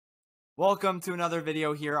Welcome to another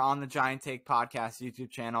video here on the Giant Take Podcast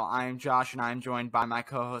YouTube channel. I am Josh, and I am joined by my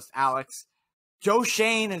co-host, Alex. Joe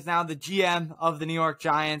Schoen is now the GM of the New York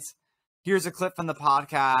Giants. Here's a clip from the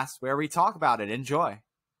podcast where we talk about it. Enjoy.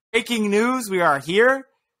 Breaking news, we are here.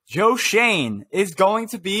 Joe Schoen is going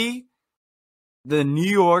to be the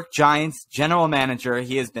New York Giants general manager.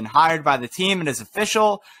 He has been hired by the team. It is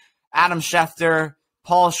official. Adam Schefter,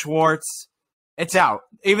 Paul Schwartz. It's out.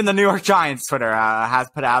 Even the New York Giants Twitter has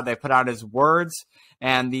put out his words,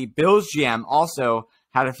 and the Bills GM also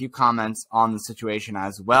had a few comments on the situation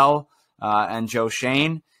as well. And Joe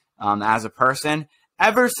Schoen, as a person,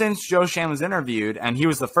 ever since Joe Schoen was interviewed, and he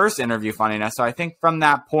was the first interview, funny enough. So I think from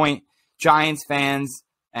that point, Giants fans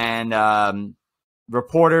and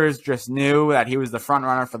reporters just knew that he was the front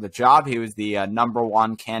runner for the job. He was the number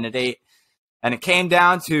one candidate, and it came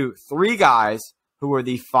down to three guys who were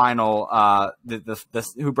the final,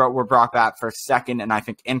 were brought back for second and I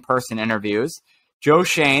think in-person interviews. Joe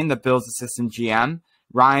Schoen, the Bills assistant GM,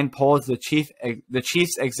 Ryan Poles, the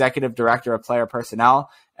Chiefs executive director of player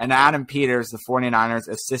personnel, and Adam Peters, the 49ers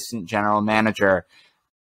assistant general manager.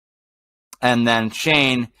 And then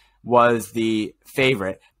Schoen was the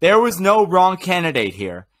favorite. There was no wrong candidate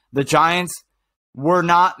here. The Giants were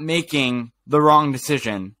not making the wrong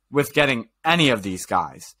decision with getting any of these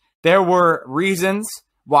guys. There were reasons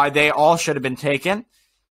why they all should have been taken.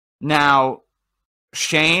 Now,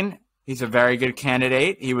 Schoen, he's a very good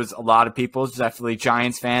candidate. He was a lot of people's, definitely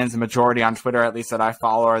Giants fans, the majority on Twitter, at least that I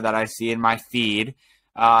follow or that I see in my feed,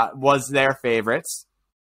 was their favorites.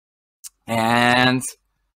 And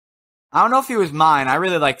I don't know if he was mine. I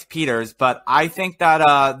really liked Peters, but I think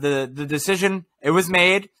that the decision, it was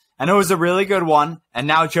made, and it was a really good one. And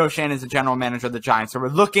now Joe Schoen is the general manager of the Giants. So we're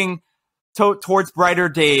looking towards brighter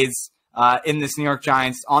days in this New York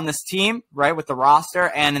Giants, on this team, right, with the roster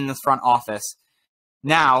and in this front office.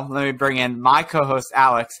 Now, let me bring in my co-host,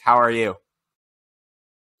 Alex. How are you?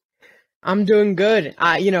 I'm doing good.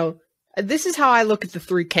 This is how I look at the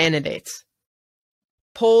three candidates.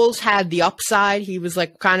 Poles had the upside. He was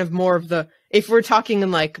like kind of more of the, if we're talking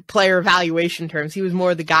in like player evaluation terms, he was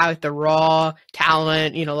more the guy with the raw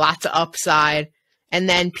talent, lots of upside. And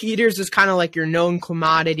then Peters is kind of like your known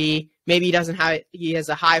commodity. Maybe he has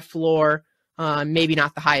a high floor, maybe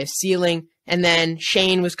not the highest ceiling. And then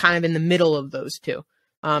Schoen was kind of in the middle of those two.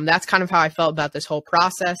 That's kind of how I felt about this whole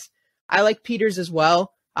process. I like Peters as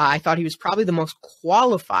well. I thought he was probably the most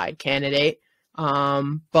qualified candidate.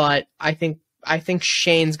 But I think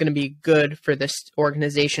Shane's going to be good for this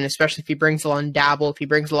organization, especially if he brings along Dabble, if he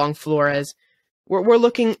brings along Flores. We're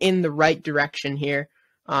looking in the right direction here.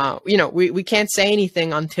 We can't say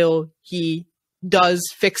anything until he does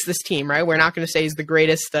fix this team, right? We're not going to say he's the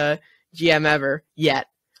greatest GM ever yet.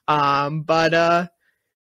 We got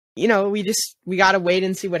to wait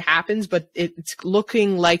and see what happens, but it's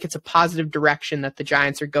looking like it's a positive direction that the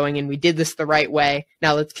Giants are going in. We did this the right way.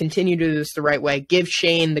 Now let's continue to do this the right way. Give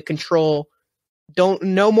Schoen the control.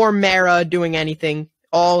 No more Mara doing anything.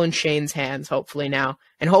 All in Shane's hands, hopefully now.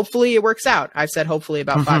 And hopefully it works out. I've said hopefully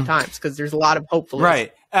about 5 times because there's a lot of hopefully.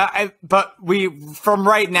 Right. But from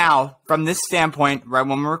right now, from this standpoint, right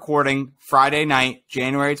when we're recording Friday night,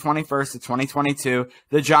 January 21st of 2022,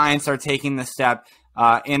 the Giants are taking the step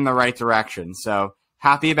in the right direction. So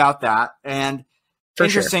happy about that. And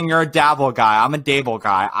interesting, You're a Dabble guy. I'm a Dable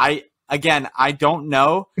guy. I don't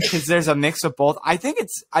know because there's a mix of both. I think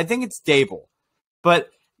it's Dable. But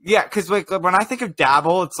yeah, because when I think of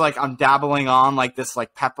dabble, it's like I'm dabbling on like this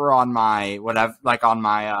like pepper on my whatever, like on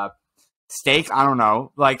my steak. I don't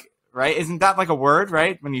know, like, right? Isn't that like a word,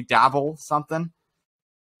 right? When you dabble something,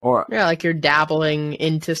 or yeah, like you're dabbling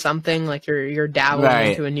into something, like you're dabbling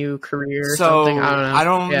into a new career or so, something. I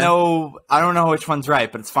don't know. I don't know which one's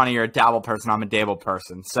right, but it's funny. You're a dabble person. I'm a dable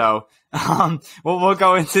person. So we'll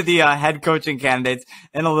go into the head coaching candidates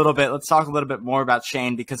in a little bit. Let's talk a little bit more about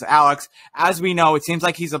Schoen because Alex, as we know, it seems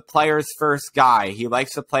like he's a players first guy. He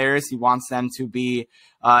likes the players. He wants them to be,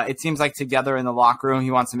 it seems like together in the locker room. He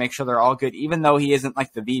wants to make sure they're all good, even though he isn't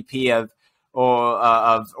like the VP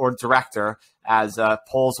or director, as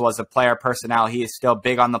Poles was a player personnel. He is still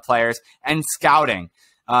big on the players and scouting.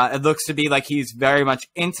 It looks to be like he's very much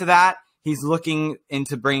into that. He's looking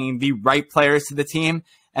into bringing the right players to the team,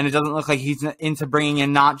 and it doesn't look like he's into bringing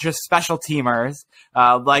in not just special teamers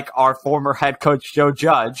like our former head coach Joe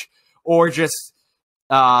Judge, or just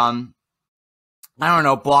I don't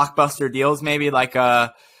know, blockbuster deals, maybe like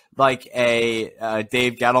a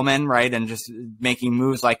Dave Gettleman, right? And just making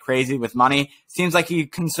moves like crazy with money. Seems like he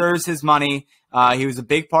conserves his money. He was a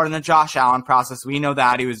big part in the Josh Allen process. We know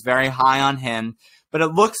that. He was very high on him. But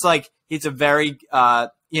it looks like he's a very,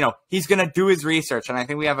 he's going to do his research. And I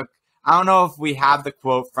think we have I don't know if we have the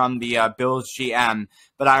quote from the Bills GM,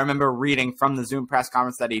 but I remember reading from the Zoom press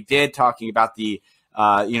conference that he did talking about the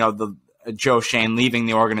Joe Schoen leaving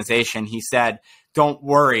the organization. He said, "Don't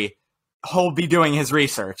worry, he'll be doing his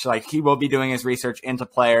research. Like, he will be doing his research into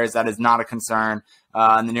players. That is not a concern."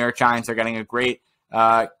 And the New York Giants are getting a great,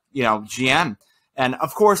 GM. And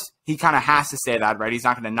of course, he kind of has to say that, right? He's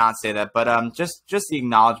not going to not say that, but just the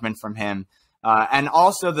acknowledgement from him, and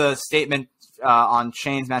also the statement on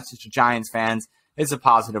Shane's message to Giants fans is a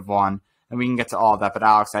positive one, and we can get to all of that. But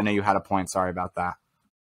Alex, I know you had a point. Sorry about that.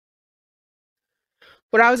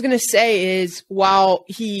 What I was going to say is, while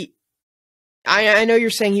I know you're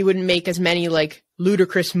saying he wouldn't make as many like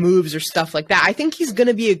ludicrous moves or stuff like that. I think he's going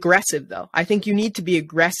to be aggressive, though. I think you need to be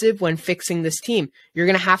aggressive when fixing this team. You're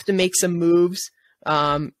going to have to make some moves,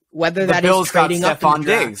 whether that is trading up Stephon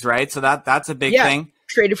Diggs, right? So that's a big thing.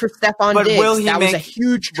 Traded for Stephon Diggs. That was a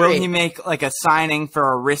huge trade. Will he make like a signing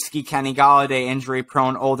for a risky Kenny Golladay,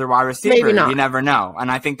 injury-prone older wide receiver? Maybe not. You never know.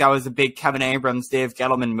 And I think that was a big Kevin Abrams, Dave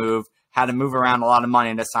Gettleman move. Had to move around a lot of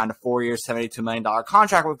money to sign a 4-year, $72 million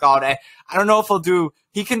contract with Golladay. I don't know if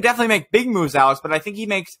he can definitely make big moves, Alex, but I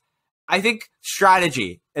think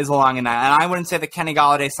strategy is along in that. And I wouldn't say the Kenny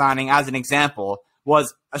Golladay signing, as an example,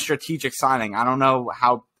 was a strategic signing. I don't know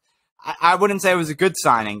how, I wouldn't say it was a good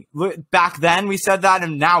signing. Back then we said that,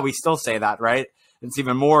 and now we still say that, right? It's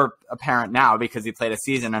even more apparent now because he played a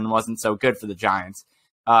season and wasn't so good for the Giants.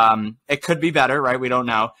 It could be better, right? We don't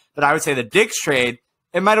know. But I would say the Diggs trade,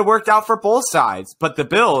 it might have worked out for both sides, but the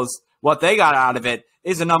Bills, what they got out of it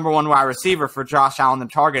is a number one wide receiver for Josh Allen, the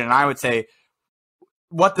target. And I would say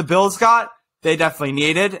what the Bills got, they definitely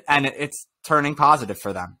needed, and it's turning positive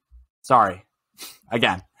for them. Sorry.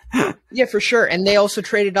 Again. Yeah, for sure. And they also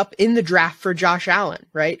traded up in the draft for Josh Allen,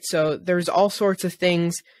 right? So there's all sorts of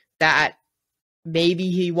things that maybe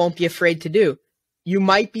he won't be afraid to do. You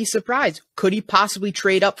might be surprised. Could he possibly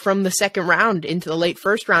trade up from the second round into the late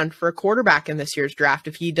first round for a quarterback in this year's draft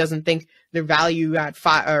if he doesn't think their value at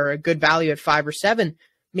 5 or a good value at 5 or 7?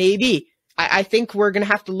 Maybe. I think we're going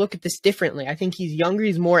to have to look at this differently. I think he's younger.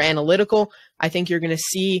 He's more analytical. I think you're going to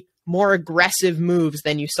see more aggressive moves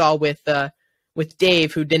than you saw with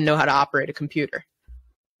Dave, who didn't know how to operate a computer.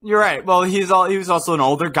 You're right. Well, he was also an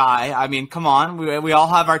older guy. I mean, come on. We all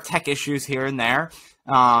have our tech issues here and there.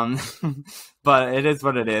 But it is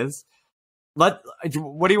what it is. What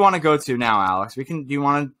do you want to go to now, Alex? Do you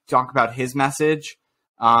want to talk about his message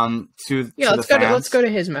let's go to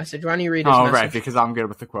his message. Why don't you read his message? Oh, right, because I'm good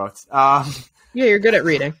with the quotes. Yeah, you're good at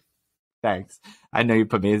reading. Thanks. I know you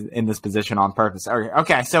put me in this position on purpose.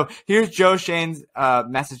 Okay, so here's Joe Schoen's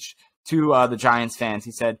message to the Giants fans.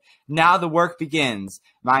 He said, "Now the work begins.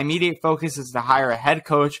 My immediate focus is to hire a head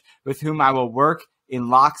coach with whom I will work in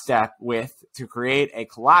lockstep with to create a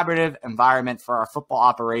collaborative environment for our football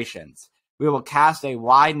operations. We will cast a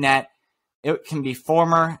wide net. It can be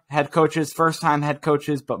former head coaches, first-time head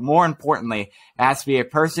coaches, but more importantly, it has to be a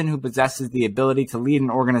person who possesses the ability to lead an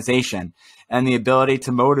organization and the ability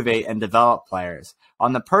to motivate and develop players.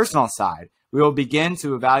 On the personal side, we will begin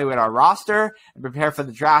to evaluate our roster and prepare for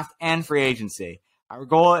the draft and free agency. Our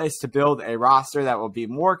goal is to build a roster that will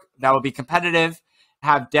be competitive,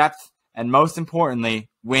 have depth, and most importantly,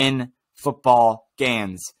 win football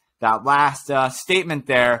games." That last statement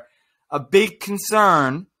there, a big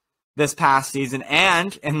concern this past season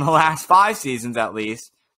and in the last 5 seasons at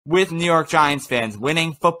least, with New York Giants fans,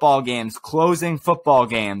 winning football games, closing football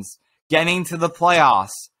games, getting to the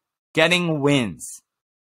playoffs, getting wins.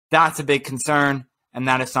 That's a big concern, and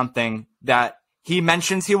that is something that he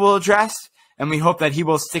mentions he will address, and we hope that he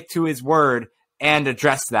will stick to his word and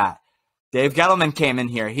address that. Dave Gettleman came in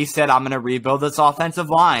here. He said, "I'm going to rebuild this offensive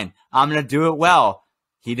line. I'm going to do it well."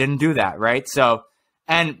 He didn't do that, right? So,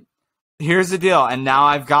 and here's the deal, and now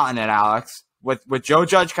I've gotten it, Alex. With Joe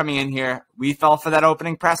Judge coming in here, we fell for that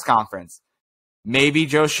opening press conference. Maybe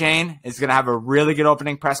Joe Schoen is going to have a really good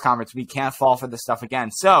opening press conference. We can't fall for this stuff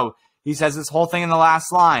again. So he says this whole thing in the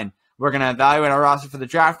last line. We're going to evaluate our roster for the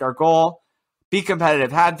draft. Our goal, be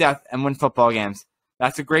competitive, have depth, and win football games.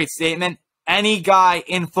 That's a great statement. Any guy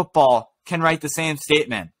in football can write the same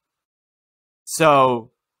statement.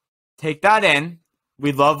 So take that in.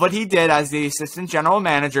 We love what he did as the assistant general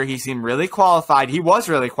manager. He seemed really qualified. He was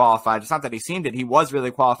really qualified. It's not that he seemed it. He was really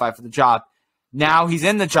qualified for the job. Now he's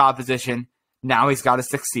in the job position. Now he's got to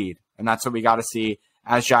succeed. And that's what we got to see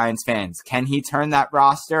as Giants fans. Can he turn that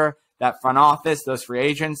roster, that front office, those free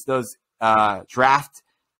agents, those NFL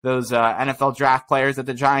draft players that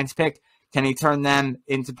the Giants pick, can he turn them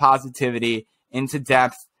into positivity, into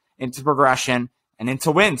depth, into progression, and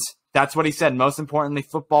into wins? That's what he said. Most importantly,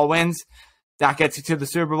 football wins. That gets you to the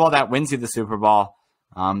Super Bowl. That wins you the Super Bowl.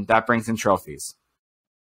 that brings in trophies.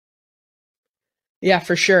 Yeah,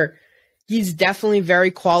 for sure. He's definitely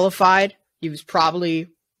very qualified. He was probably,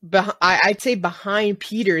 I'd say behind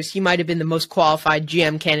Peters, he might have been the most qualified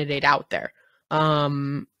GM candidate out there.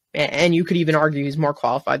 And you could even argue he's more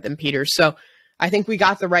qualified than Peters. So I think we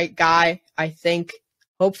got the right guy. I think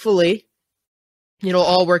hopefully it'll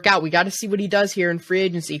all work out. We got to see what he does here in free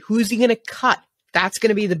agency. Who's he going to cut? That's going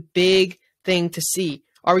to be the big thing to see.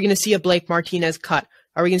 Are we going to see a Blake Martinez cut?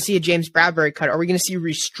 Are we going to see a James Bradbury cut? Are we going to see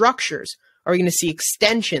restructures? Are we going to see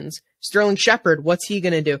extensions? Sterling Shepard, what's he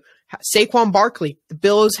going to do? Saquon Barkley. The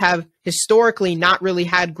Bills have historically not really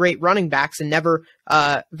had great running backs and never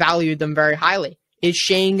valued them very highly. Is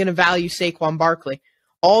Shane going to value Saquon Barkley?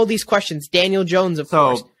 All these questions. Daniel Jones, of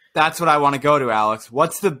course. So that's what I want to go to, Alex.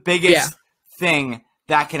 What's the biggest thing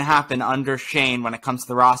that can happen under Shane when it comes to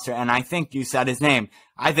the roster? And I think you said his name.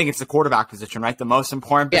 I think it's the quarterback position, right? The most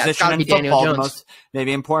important position in football, the most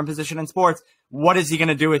maybe important position in sports. What is he going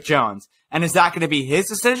to do with Jones? And is that going to be his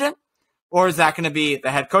decision? Or is that going to be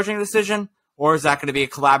the head coaching decision? Or is that going to be a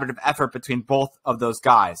collaborative effort between both of those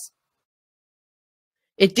guys?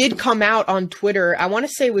 It did come out on Twitter. I want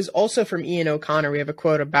to say it was also from Ian O'Connor. We have a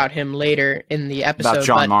quote about him later in the episode. About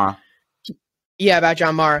John Mara. Yeah, about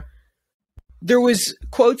John Mara. There was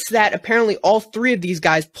quotes that apparently all three of these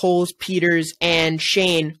guys, Poles, Peters, and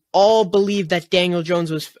Shane, all believed that Daniel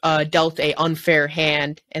Jones was dealt a unfair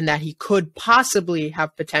hand and that he could possibly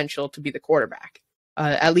have potential to be the quarterback.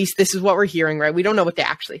 At least this is what we're hearing, right? We don't know what they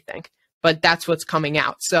actually think, but that's what's coming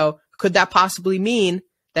out. So could that possibly mean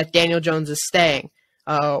that Daniel Jones is staying?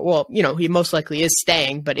 Well, he most likely is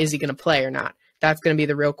staying, but is he going to play or not? That's going to be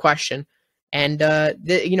the real question. And,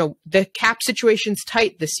 the cap situation's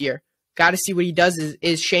tight this year. Got to see what he does.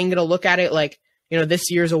 Is Shane going to look at it like,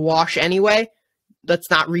 this year's a wash anyway? Let's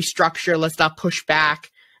not restructure. Let's not push back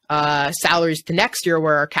salaries to next year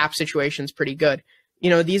where our cap situation's pretty good.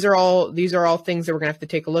 These are all things that we're going to have to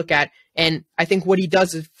take a look at. And I think what he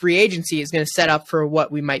does with free agency is going to set up for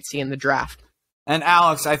what we might see in the draft. And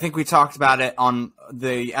Alex, I think we talked about it on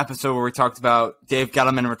the episode where we talked about Dave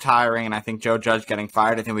Gettleman retiring and I think Joe Judge getting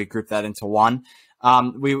fired. I think we grouped that into one.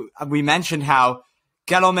 We mentioned how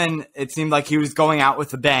Gettleman, it seemed like he was going out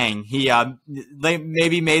with a bang. He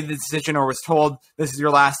maybe made the decision or was told this is your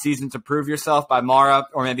last season to prove yourself by Mara,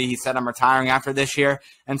 or maybe he said I'm retiring after this year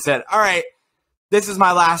and said, all right, this is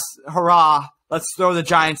my last hurrah. Let's throw the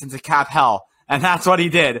Giants into cap hell. And that's what he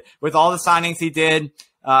did. With all the signings he did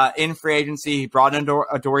in free agency, he brought in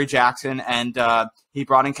Adoree Jackson and he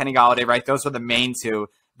brought in Kenny Golladay, right? Those were the main two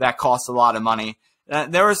that cost a lot of money.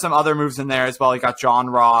 There were some other moves in there as well. He got John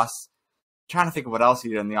Ross. Trying to think of what else he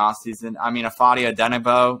did in the offseason. I mean, Afadia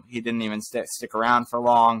Denebo, he didn't even stick around for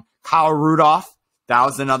long. Kyle Rudolph, that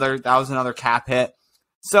was another cap hit.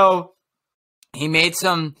 So he made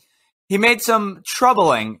some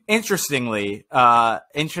troubling, interestingly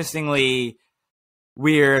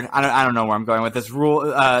weird. I don't know where I'm going with this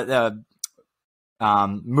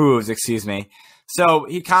moves. Excuse me. So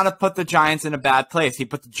he kind of put the Giants in a bad place. He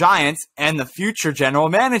put the Giants and the future general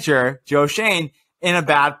manager Joe Schoen in a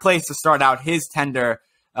bad place to start out his tenure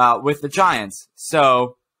with the Giants.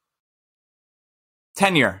 So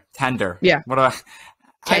tender. Yeah. What do I?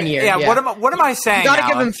 10 years. Yeah. What am I saying? You gotta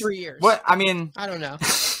Alex? give him 3 years. What I mean? I don't know.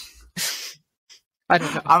 I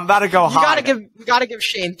don't know. I'm about to go high. You gotta give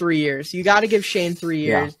Shane 3 years. You gotta give Shane 3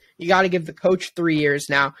 years. Yeah. You gotta give the coach 3 years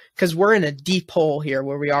now because we're in a deep hole here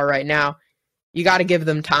where we are right now. You gotta give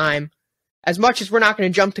them time. As much as we're not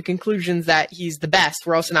going to jump to conclusions that he's the best,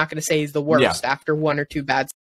 we're also not going to say he's the worst after one or two bad